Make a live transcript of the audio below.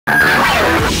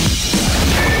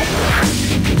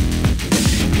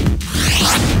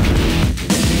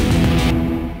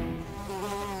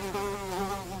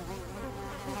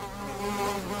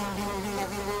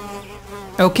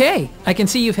Okay, I can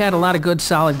see you've had a lot of good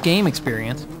solid game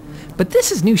experience. But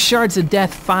this is new Shards of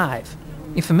Death 5.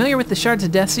 You familiar with the Shards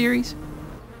of Death series?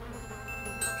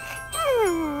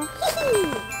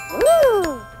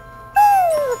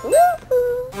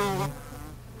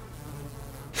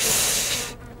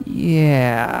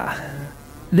 Yeah.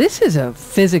 This is a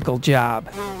physical job.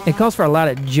 It calls for a lot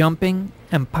of jumping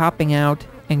and popping out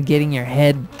and getting your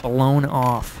head blown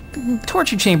off.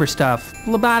 Torture chamber stuff,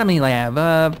 lobotomy lab,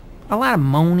 a lot of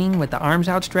moaning with the arms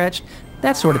outstretched,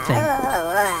 that sort of thing.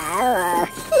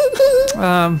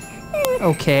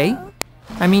 Okay.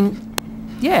 I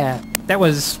mean, yeah, that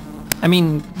was... I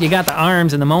mean, you got the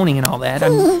arms and the moaning and all that.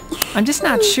 I'm just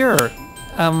not sure.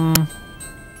 I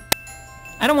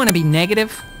don't want to be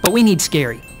negative, but we need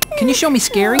Scary. Can you show me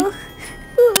Scary?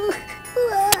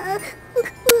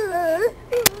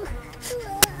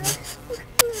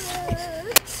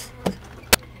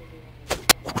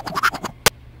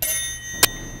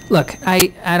 Look,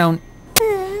 I don't...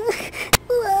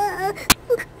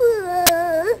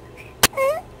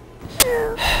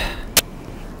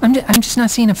 I'm just not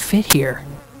seeing a fit here.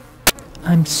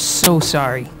 I'm so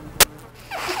sorry.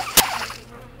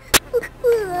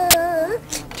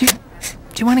 Do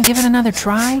you want to give it another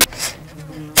try?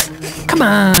 Come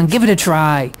on, give it a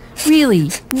try. Really,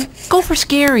 go for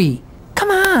Scary.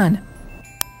 Come on.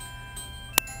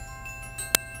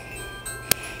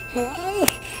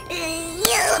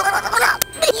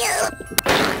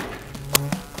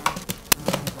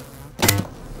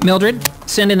 Mildred,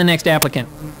 send in the next applicant.